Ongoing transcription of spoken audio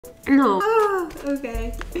No. Ah,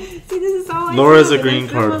 okay. See, this is always Laura's a green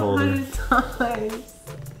card holder.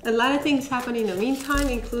 A lot of things happen in the meantime,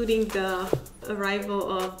 including the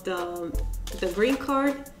arrival of the green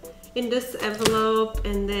card in this envelope,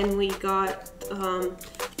 and then we got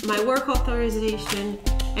my work authorization,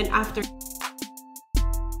 and after.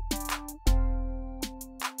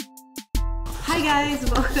 Hi guys,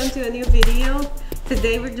 welcome to a new video.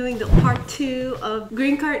 Today we're doing the part 2 of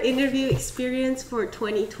green card interview experience for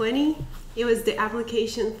 2020. It was the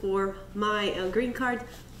application for my green card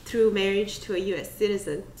through marriage to a US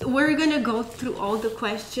citizen. So we're gonna go through all the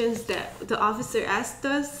questions that the officer asked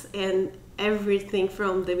us and everything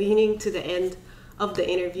from the beginning to the end of the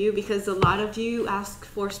interview, because a lot of you asked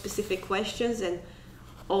for specific questions and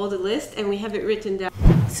all the list, and we have it written down.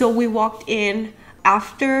 So we walked in.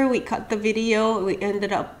 After we cut the video, we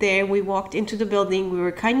ended up there. We walked into the building. We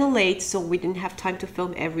were kind of late, so we didn't have time to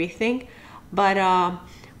film everything. But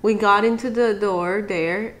we got into the door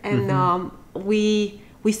there, and we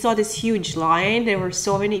saw this huge line. There were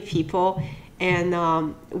so many people,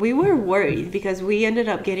 and we were worried because we ended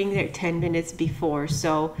up getting there 10 minutes before.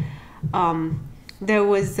 So there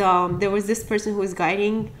was this person who was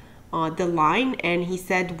guiding the line, and he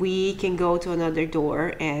said we can go to another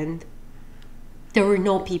door, and there were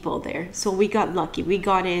no people there, so we got lucky. We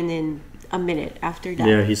got in a minute after that.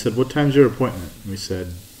 Yeah, he said, "What time's your appointment?" We said,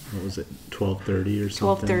 "What was it, 12:30 or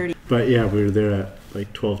something?" 12:30. But yeah, we were there at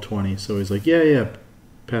like 12:20. So he's like, "Yeah,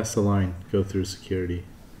 pass the line, go through security,"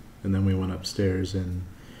 and then we went upstairs and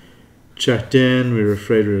checked in. We were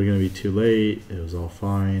afraid we were going to be too late. It was all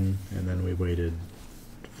fine, and then we waited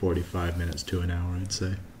 45 minutes to an hour, I'd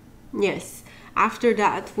say. Yes. After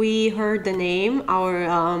that, we heard the name,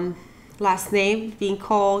 our last name being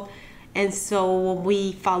called, and so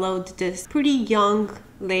we followed this pretty young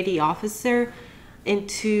lady officer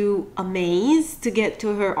into a maze to get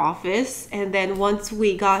to her office. And then once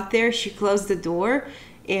we got there, she closed the door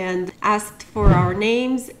and asked for our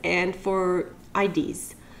names and for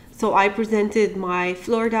IDs. So I presented my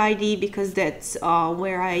Florida ID because that's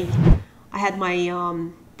where I had my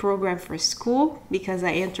program for school, because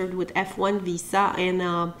I entered with F1 visa, and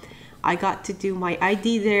I got to do my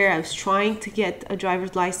ID there. I was trying to get a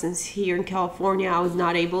driver's license here in California. I was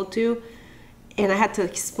not able to, and I had to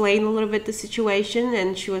explain a little bit the situation,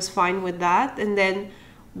 and she was fine with that. And then,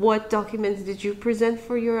 what documents did you present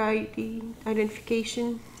for your ID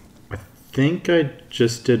identification? I think I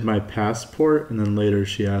just did my passport, and then later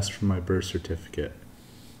she asked for my birth certificate.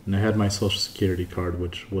 And I had my social security card,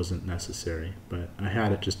 which wasn't necessary, but I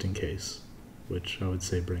had it just in case, which I would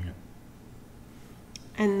say bring it.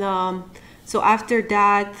 And so after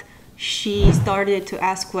that, she started to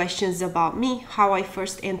ask questions about me, how I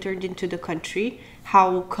first entered into the country,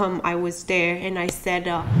 how come I was there. And I said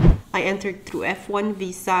I entered through F1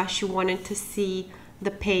 visa. She wanted to see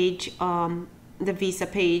the page, the visa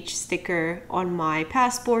page sticker on my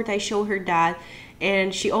passport. I showed her that.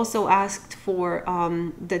 And she also asked for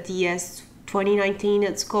the DS 2019,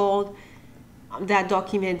 it's called. That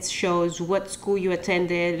document shows what school you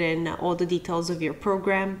attended and all the details of your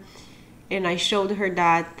program. And I showed her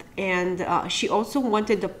that. And she also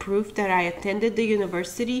wanted the proof that I attended the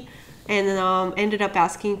university, and ended up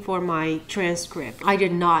asking for my transcript. I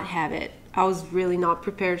did not have it. I was really not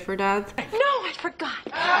prepared for that. No, I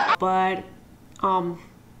forgot.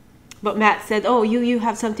 But Matt said, "Oh, you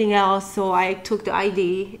have something else." So I took the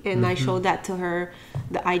ID and I showed that to her,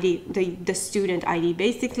 the ID, the student ID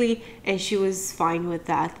basically, and she was fine with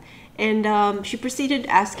that. And she proceeded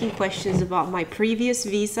asking questions about my previous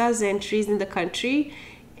visas, entries in the country,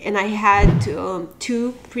 and I had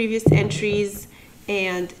 2 previous entries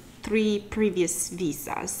and 3 previous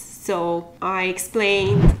visas. So I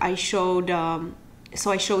explained, I showed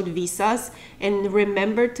visas, and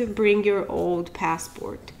remember to bring your old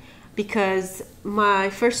passport, because my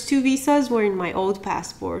first 2 visas were in my old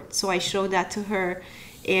passport. So I showed that to her,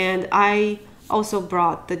 and I also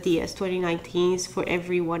brought the DS 2019s for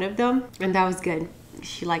every one of them, and that was good.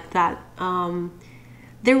 She liked that.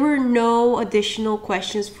 There were no additional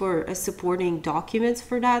questions for supporting documents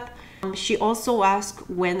for that. She also asked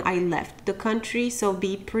when I left the country, so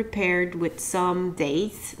be prepared with some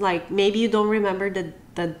dates. Like, maybe you don't remember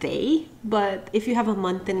the day, but if you have a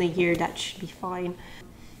month and a year, that should be fine.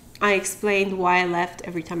 I explained why I left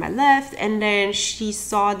every time I left, and then she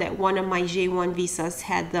saw that one of my J1 visas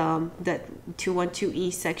had the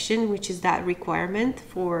 212E section, which is that requirement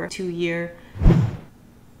for 2-year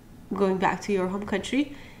going back to your home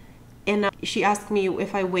country. And she asked me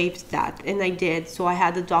if I waived that, and I did. So I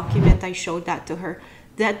had the document, I showed that to her.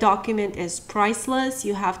 That document is priceless.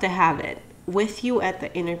 You have to have it with you at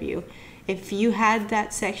the interview. If you had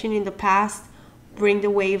that section in the past, bring the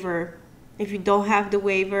waiver. If you don't have the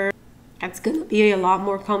waiver, that's gonna be a lot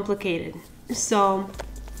more complicated. So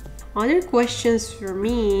other questions for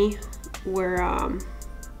me were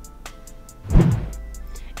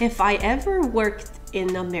if I ever worked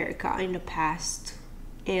in America in the past,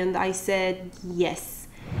 and I said yes,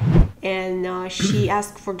 and she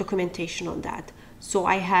asked for documentation on that. So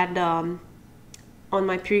I had on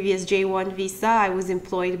my previous J1 visa, I was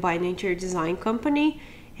employed by an interior design company,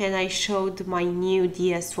 and I showed my new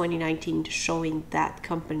DS 2019 showing that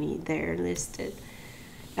company there listed.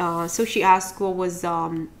 So she asked what was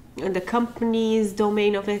the company's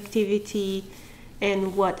domain of activity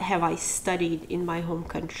and what have I studied in my home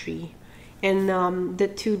country. And the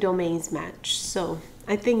two domains match. So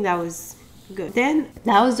I think that was good. Then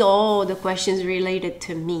that was all the questions related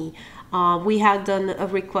to me. We had done a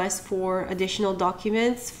request for additional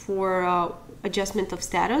documents for adjustment of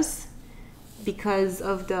status because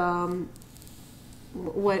of the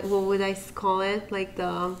what would I call it, like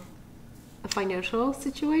the financial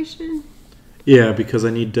situation. Yeah, because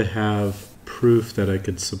I need to have proof that I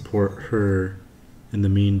could support her in the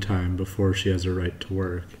meantime before she has a right to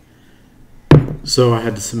work. So I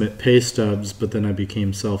had to submit pay stubs, but then I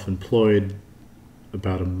became self-employed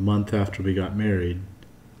about a month after we got married.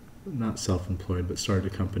 Not self-employed, but started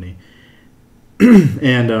a company.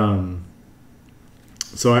 And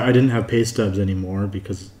so I didn't have pay stubs anymore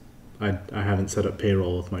because I haven't set up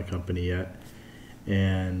payroll with my company yet.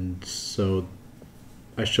 And so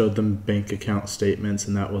I showed them bank account statements,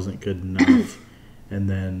 and that wasn't good enough. And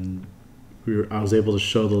then I was able to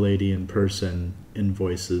show the lady in person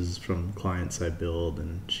invoices from clients I billed,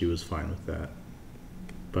 and she was fine with that.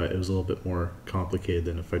 But it was a little bit more complicated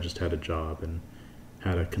than if I just had a job and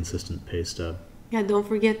had a consistent pay stub. Yeah, don't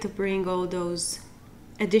forget to bring all those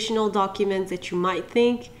additional documents that you might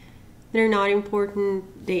think they're not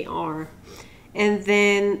important. They are. And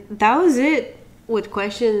then that was it with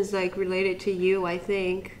questions like related to you, I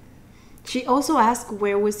think. She also asked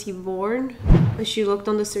where was he born. She looked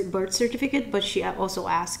on the birth certificate, but she also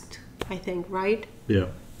asked, I think, right? Yeah.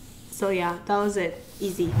 So yeah, that was it.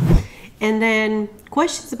 Easy. And then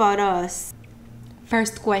questions about us.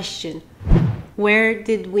 First question, where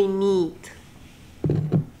did we meet?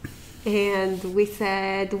 And we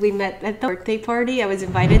said we met at the birthday party. I was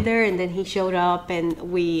invited there, and then he showed up, and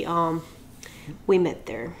we met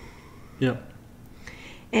there. Yeah.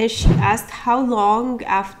 And she asked how long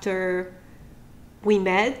after we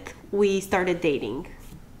met we started dating.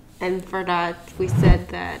 And for that, we said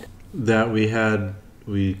that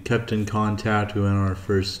we kept in contact. We went on our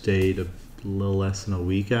first date a little less than a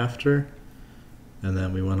week after. And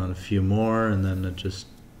then we went on a few more, and then it just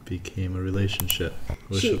became a relationship.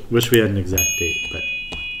 Wish we had an exact date,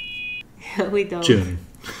 but we don't. June.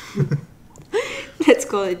 Let's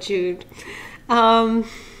call it June.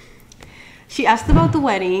 She asked about the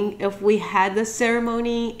wedding, if we had the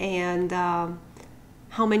ceremony, and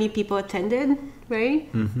how many people attended,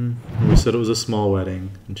 right? Mm-hmm. We said it was a small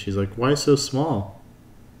wedding, and she's like, "Why so small?"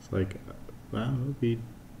 It's like, well, we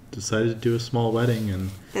decided to do a small wedding,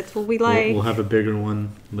 and that's what we like. We'll have a bigger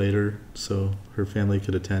one later, so her family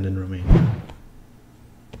could attend in Romania.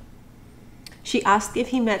 She asked if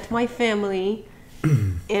he met my family,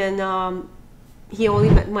 and he only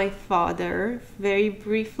met my father very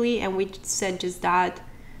briefly, and we said just that,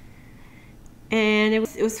 and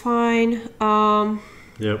it was fine.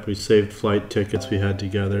 Yep, we saved flight tickets we had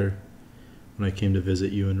together when I came to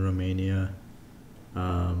visit you in Romania.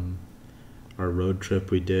 Our road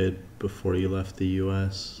trip we did before you left the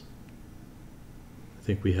U.S. I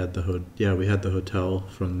think we had the hotel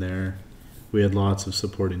from there. We had lots of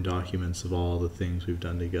supporting documents of all the things we've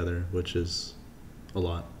done together, which is a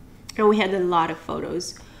lot. And we had a lot of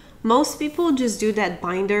photos. Most people just do that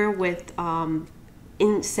binder with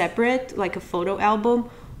in separate, like a photo album.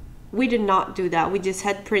 We did not do that. We just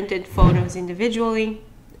had printed photos individually.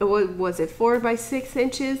 Was it 4 by 6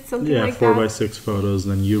 inches, something like that? Yeah, 4 by 6 photos.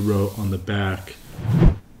 And then you wrote on the back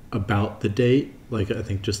about the date, like I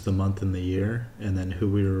think just the month and the year, and then who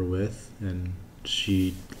we were with. And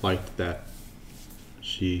she liked that.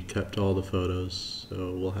 She kept all the photos,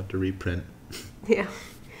 so we'll have to reprint. Yeah.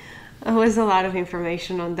 It was a lot of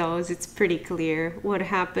information on those. It's pretty clear what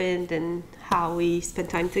happened and how we spent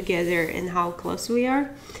time together and how close we are.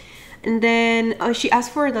 And then she asked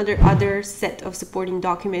for other set of supporting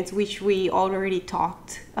documents, which we already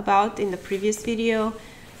talked about in the previous video,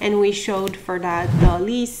 and we showed for that the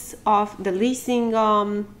leasing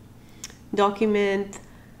document,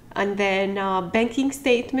 and then banking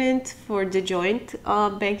statement for the joint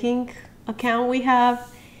banking account we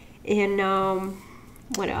have, and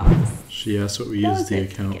What else? She asked what we That used was the it,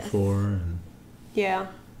 I account guess. for, and Yeah.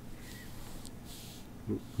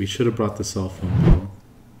 we should have brought the cell phone bill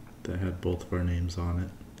that had both of our names on it.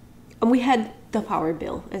 And we had the power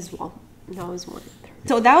bill as well. That was one.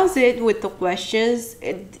 So that was it with the questions.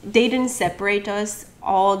 They didn't separate us.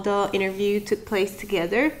 All the interview took place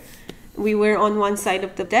together. We were on one side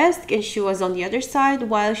of the desk and she was on the other side.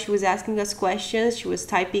 While she was asking us questions, she was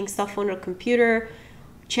typing stuff on her computer,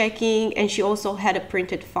 checking, and she also had a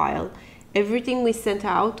printed file. Everything we sent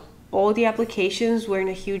out, all the applications were in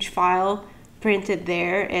a huge file printed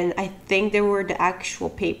there, and I think they were the actual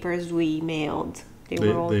papers we mailed. They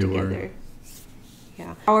were all together.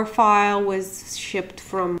 Yeah. Our file was shipped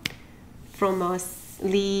from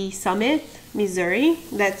Lee Summit, Missouri.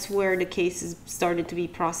 That's where the cases started to be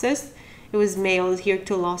processed. It was mailed here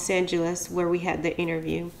to Los Angeles where we had the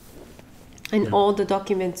interview. And all the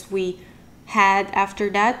documents we had after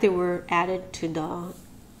that, they were added to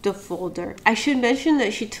the folder. I should mention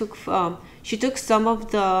that she took some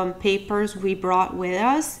of the papers we brought with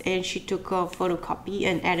us and she took a photocopy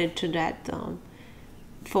and added to that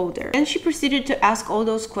folder. And she proceeded to ask all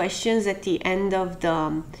those questions at the end of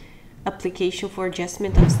the application for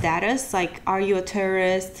adjustment of status, like, are you a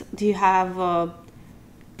terrorist? Do you have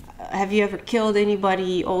you ever killed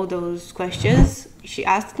anybody? All those questions she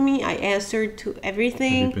asked me, I answered to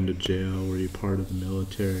everything. Have you been to jail? Were you part of the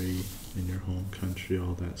military in your home country?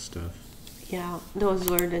 All that stuff. Yeah, those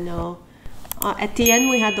were the no. At the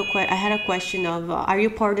end, I had a question of, are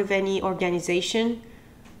you part of any organization?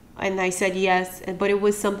 And I said yes, but it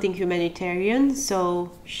was something humanitarian.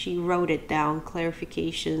 So she wrote it down,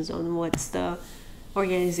 clarifications on what's the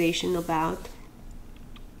organization about.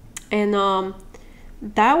 And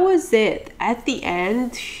that was it. At the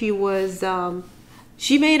end, she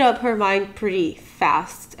made up her mind pretty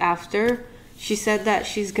fast after. She said that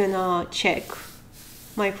she's gonna check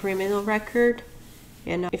my criminal record,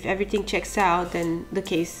 and if everything checks out, then the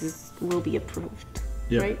cases will be approved.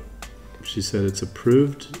 Yep. Right? She said it's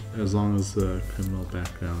approved as long as the criminal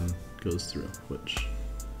background goes through, which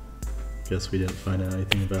I guess we didn't find out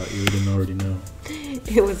anything about. You didn't already know.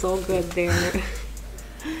 It was all good there.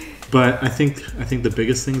 But I think the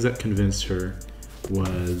biggest things that convinced her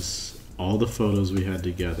was all the photos we had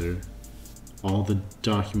together, all the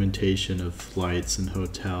documentation of flights and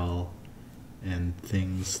hotel and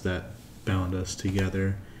things that bound us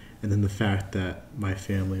together, and then the fact that my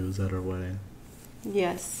family was at our wedding.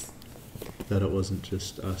 Yes. That it wasn't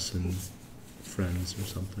just us and friends or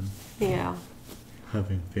something. Yeah.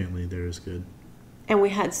 Having family there is good. And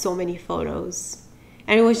we had so many photos.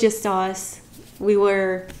 And it was just us. We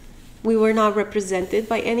were not represented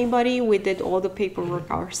by anybody. We did all the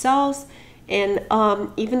paperwork ourselves. And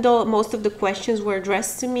even though most of the questions were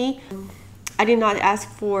addressed to me, I did not ask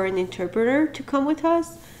for an interpreter to come with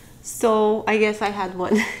us. So I guess I had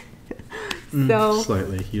one.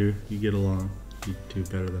 Slightly. You get along. You do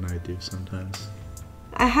better than I do sometimes.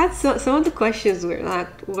 I had some of the questions were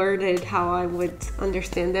not worded how I would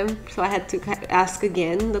understand them. So I had to ask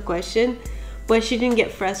again the question. But she didn't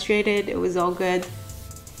get frustrated. It was all good.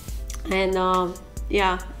 And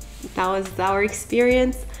yeah, that was our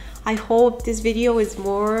experience. I hope this video is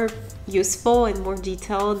more useful and more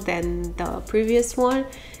detailed than the previous one.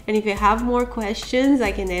 And if you have more questions,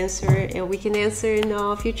 I can answer, and we can answer in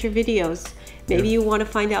future videos. Maybe you want to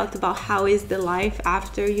find out about how is the life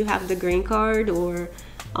after you have the green card, or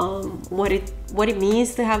what it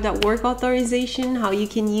means to have that work authorization, how you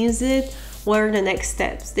can use it, what are the next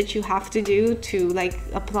steps that you have to do to like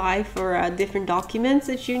apply for different documents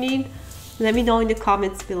that you need. Let me know in the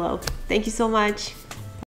comments below. Thank you so much.